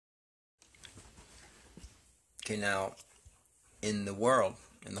breaking out in the world,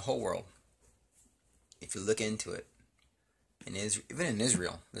 in the whole world. If you look into it, even in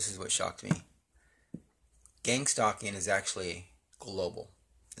Israel, this is what shocked me. Gang stalking is actually global.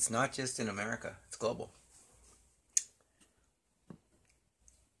 It's not just in America, it's global.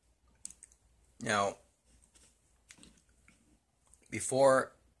 Now,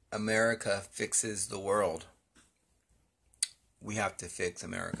 before America fixes the world, we have to fix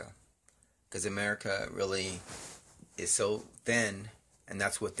America. Because America really is so thin, and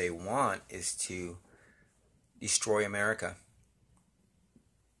that's what they want, is to destroy America.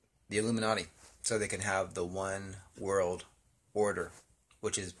 The Illuminati. So they can have the one world order,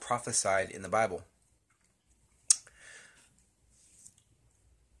 which is prophesied in the Bible.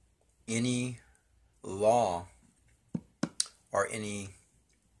 Any law or any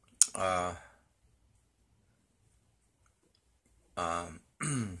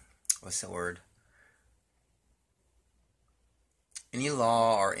what's the word? Any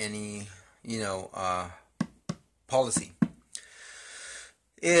law or any, policy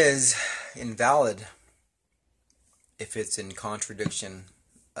is invalid if it's in contradiction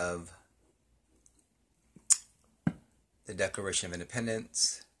of the Declaration of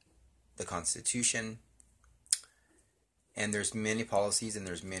Independence, the Constitution, and there's many policies and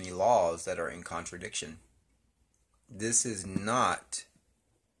there's many laws that are in contradiction. This is not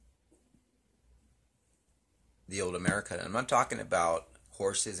the old America. I'm not talking about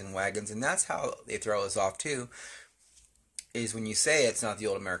horses and wagons, and that's how they throw us off too, is when you say it's not the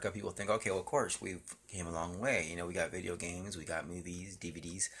old America, people think, okay, well, of course, we've came a long way. We got video games, we got movies,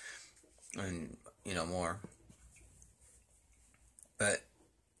 DVDs, and, more. But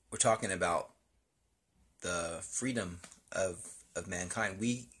we're talking about the freedom of mankind.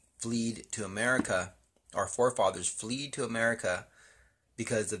 We fled to America, our forefathers fled to America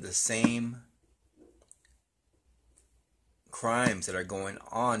because of the same crimes that are going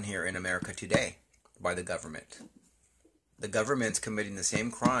on here in America today by the government. The government's committing the same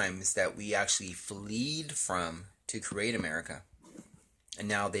crimes that we actually fled from to create America. And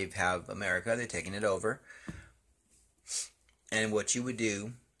now they have America, they're taking it over. And what you would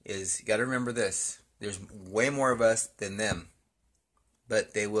do is, you got to remember this, there's way more of us than them.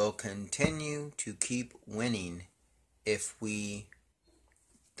 But they will continue to keep winning if we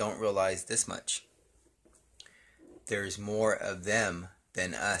don't realize this much. There's more of them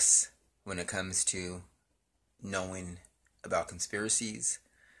than us when it comes to knowing about conspiracies,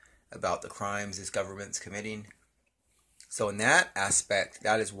 about the crimes this government's committing. So in that aspect,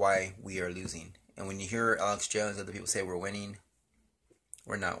 that is why we are losing. And when you hear Alex Jones and other people say we're winning,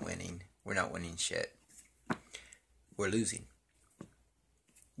 we're not winning. We're not winning shit. We're losing.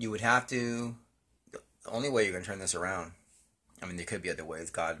 You would have to, the only way you're going to turn this around, I mean, there could be other ways.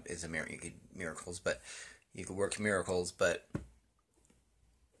 God is a miracle. You could miracles, but you could work miracles, but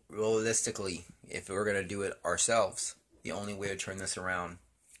realistically, if we're going to do it ourselves, the only way to turn this around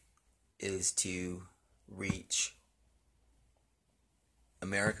is to reach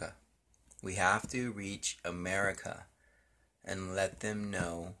America. We have to reach America and let them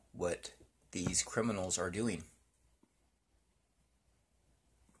know what these criminals are doing.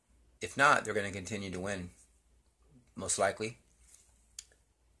 If not, they're going to continue to win. Most likely.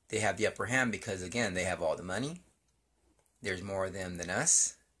 They have the upper hand because, again, they have all the money. There's more of them than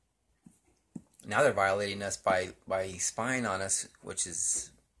us. Now they're violating us by spying on us, which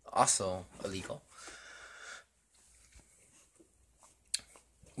is also illegal.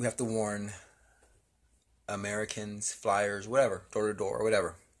 We have to warn Americans, flyers, whatever, door to door,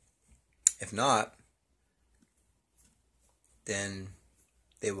 whatever. If not, then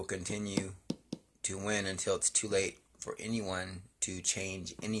they will continue to win until it's too late for anyone to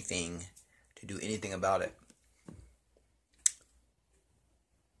change anything, to do anything about it.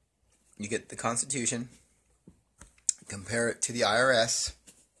 You get the Constitution, compare it to the IRS,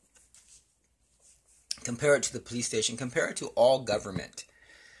 compare it to the police station, compare it to all government.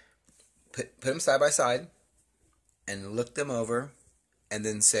 Put them side by side and look them over and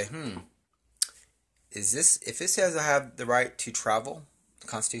then say, if it says I have the right to travel, the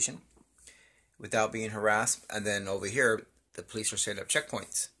Constitution, without being harassed, and then over here the police are setting up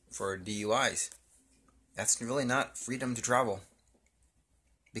checkpoints for DUIs, that's really not freedom to travel.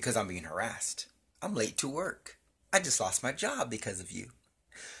 Because I'm being harassed. I'm late to work. I just lost my job because of you.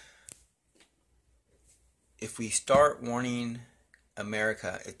 If we start warning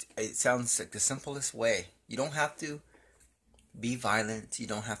America, it sounds like the simplest way. You don't have to be violent. You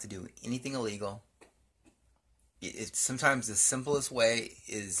don't have to do anything illegal. Sometimes the simplest way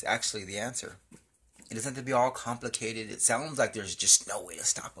is actually the answer. It doesn't have to be all complicated. It sounds like there's just no way to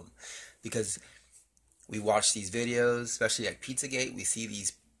stop them. Because We watch these videos, especially like Pizzagate. We see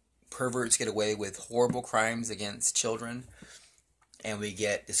these perverts get away with horrible crimes against children, and we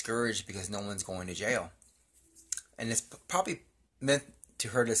get discouraged because no one's going to jail. And it's probably meant to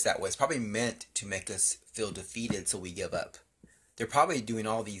hurt us that way. It's probably meant to make us feel defeated so we give up. They're probably doing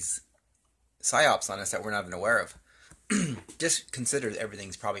all these psyops on us that we're not even aware of. Just consider that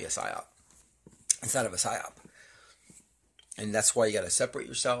everything's probably a psyop instead of a psyop. And that's why you got to separate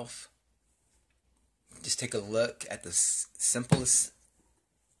yourself. Just take a look at the simplest,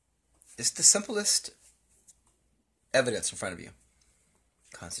 it's the simplest evidence in front of you.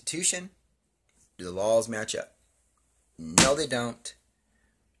 Constitution, do the laws match up? No, they don't.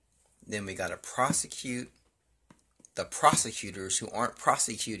 Then we got to prosecute the prosecutors who aren't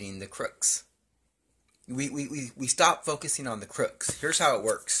prosecuting the crooks. We stop focusing on the crooks. Here's how it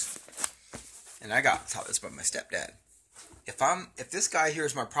works. And I got taught this by my stepdad. If this guy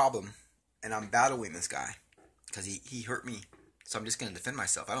hears my problem and I'm battling this guy because he hurt me, so I'm just going to defend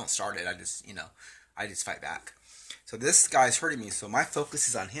myself. I don't start it. I just fight back. So this guy's hurting me, so my focus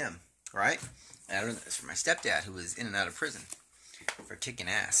is on him, right? And I learned this from my stepdad, who was in and out of prison for kicking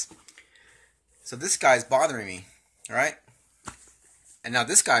ass. So this guy's bothering me, right? And now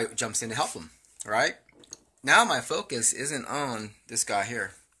this guy jumps in to help him, right? Now my focus isn't on this guy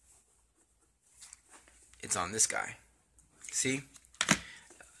here. It's on this guy. See?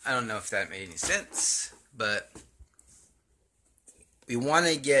 I don't know if that made any sense, but we want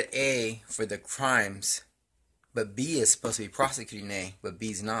to get A for the crimes, but B is supposed to be prosecuting A, but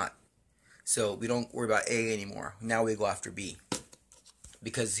B's not. So we don't worry about A anymore. Now we go after B,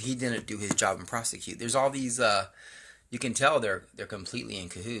 because he didn't do his job and prosecute. There's all these, you can tell they're completely in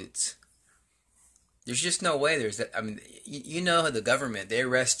cahoots. There's just no way there's that. I mean, you know the government, they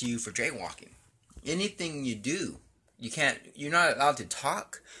arrest you for jaywalking. Anything you do, you're not allowed to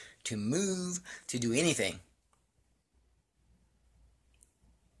talk, to move, to do anything.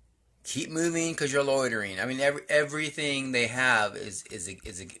 Keep moving because you're loitering. I mean, everything they have is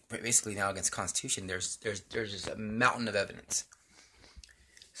basically now against the Constitution. There's just a mountain of evidence.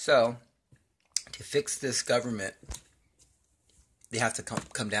 So, to fix this government, they have to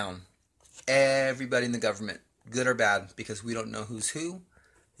come down. Everybody in the government, good or bad, because we don't know who's who.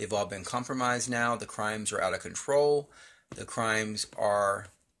 They've all been compromised now. The crimes are out of control. The crimes are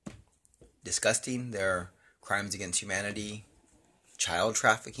disgusting. They're crimes against humanity, child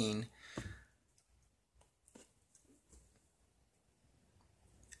trafficking.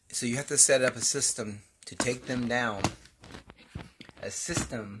 So you have to set up a system to take them down. A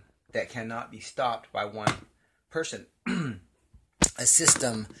system that cannot be stopped by one person. A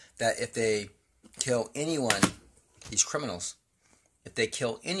system that if they kill anyone, these criminals, if they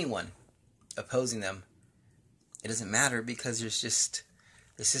kill anyone opposing them, it doesn't matter, because there's just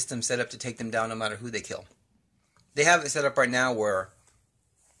the system set up to take them down no matter who they kill. They have it set up right now where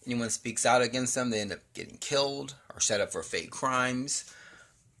anyone speaks out against them, they end up getting killed or set up for fake crimes.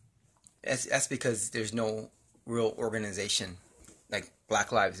 That's because there's no real organization. Like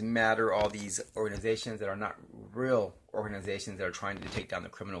Black Lives Matter, all these organizations that are not real organizations that are trying to take down the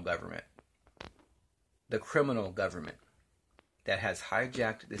criminal government. The criminal government that has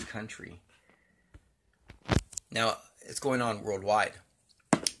hijacked this country. Now, it's going on worldwide.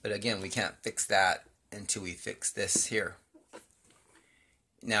 But again, we can't fix that until we fix this here.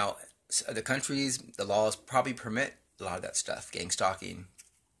 Now, other countries, the laws probably permit a lot of that stuff. Gang stalking,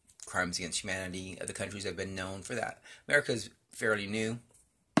 crimes against humanity. Other countries have been known for that. America's fairly new.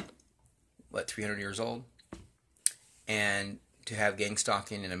 300 years old? And to have gang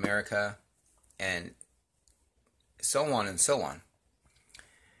stalking in America and so on and so on.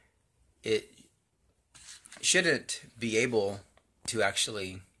 It shouldn't be able to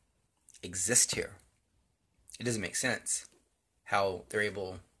actually exist here. It doesn't make sense how they're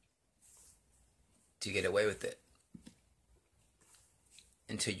able to get away with it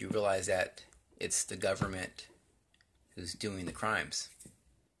until you realize that it's the government who's doing the crimes.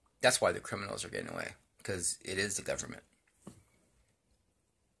 That's why the criminals are getting away, because it is the government.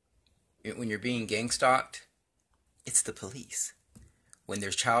 When you're being gang stalked, it's the police. When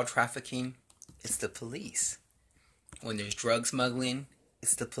there's child trafficking, it's the police. When there's drug smuggling,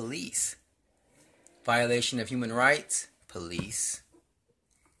 it's the police. Violation of human rights, police.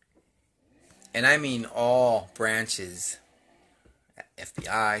 And I mean all branches,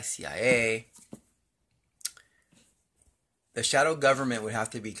 FBI, CIA. The shadow government would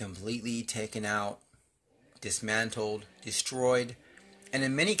have to be completely taken out, dismantled, destroyed, and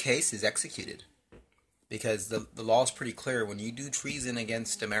in many cases executed. Because the law is pretty clear. When you do treason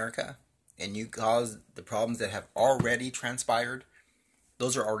against America and you cause the problems that have already transpired,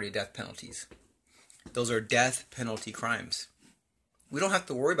 those are already death penalties. Those are death penalty crimes. We don't have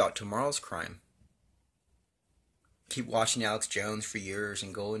to worry about tomorrow's crime. Keep watching Alex Jones for years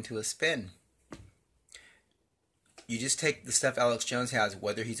and go into a spin. You just take the stuff Alex Jones has,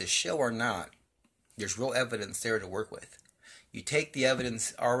 whether he's a shill or not, there's real evidence there to work with. You take the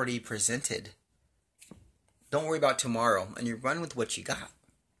evidence already presented. Don't worry about tomorrow, and you run with what you got.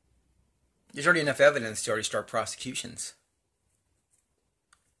 There's already enough evidence to already start prosecutions.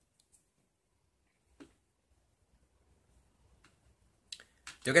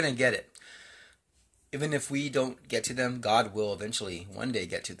 They're going to get it. Even if we don't get to them, God will eventually one day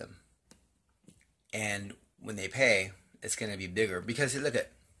get to them. And when they pay, it's going to be bigger. Because look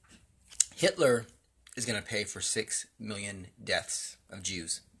at Hitler is going to pay for 6 million deaths of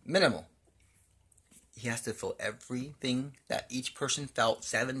Jews. Minimal. He has to feel everything that each person felt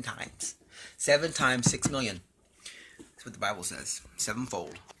 7 times. 7 times 6 million. That's what the Bible says.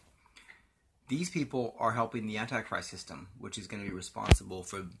 7-fold. These people are helping the Antichrist system, which is going to be responsible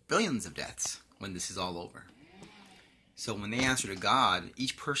for billions of deaths when this is all over. So when they answer to God,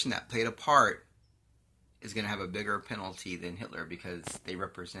 each person that played a part is going to have a bigger penalty than Hitler because they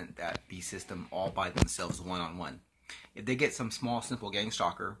represent that beast system all by themselves, one-on-one. If they get some small, simple gang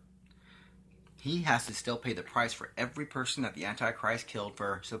stalker, he has to still pay the price for every person that the Antichrist killed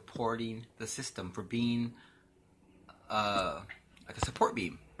for supporting the system, for being like a support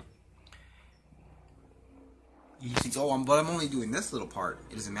beam. He thinks, but I'm only doing this little part.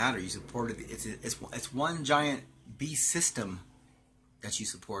 It doesn't matter. You supported it's one giant beast system that you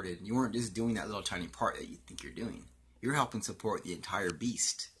supported. You weren't just doing that little tiny part that you think you're doing. You're helping support the entire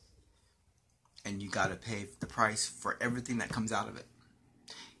beast, and you got to pay the price for everything that comes out of it.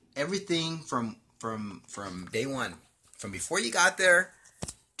 Everything from day one, from before you got there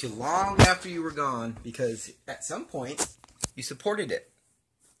to long after you were gone, because at some point you supported it.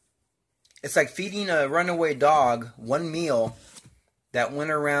 It's like feeding a runaway dog one meal that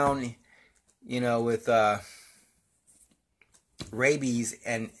went around, with rabies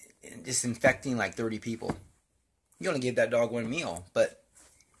and just infecting like 30 people. You only gave that dog one meal, but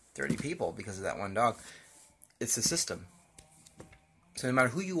 30 people because of that one dog. It's the system. So no matter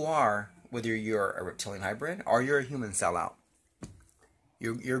who you are, whether you're a reptilian hybrid or you're a human sellout,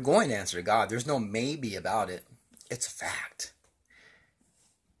 you're going to answer to God. There's no maybe about it. It's a fact.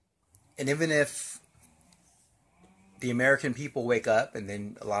 And even if the American people wake up and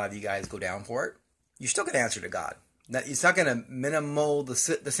then a lot of you guys go down for it, you're still going to answer to God. It's not going to minimal, the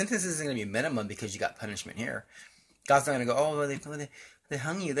sentence isn't going to be minimum because you got punishment here. God's not going to go, they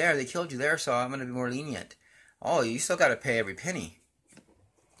hung you there, they killed you there, so I'm going to be more lenient. Oh, you still got to pay every penny.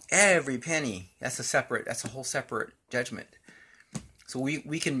 Every penny. That's a whole separate judgment. So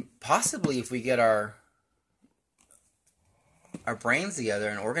we can possibly, if we get our brains together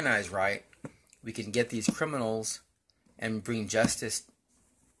and organize right, we can get these criminals and bring justice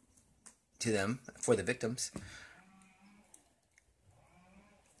to them for the victims.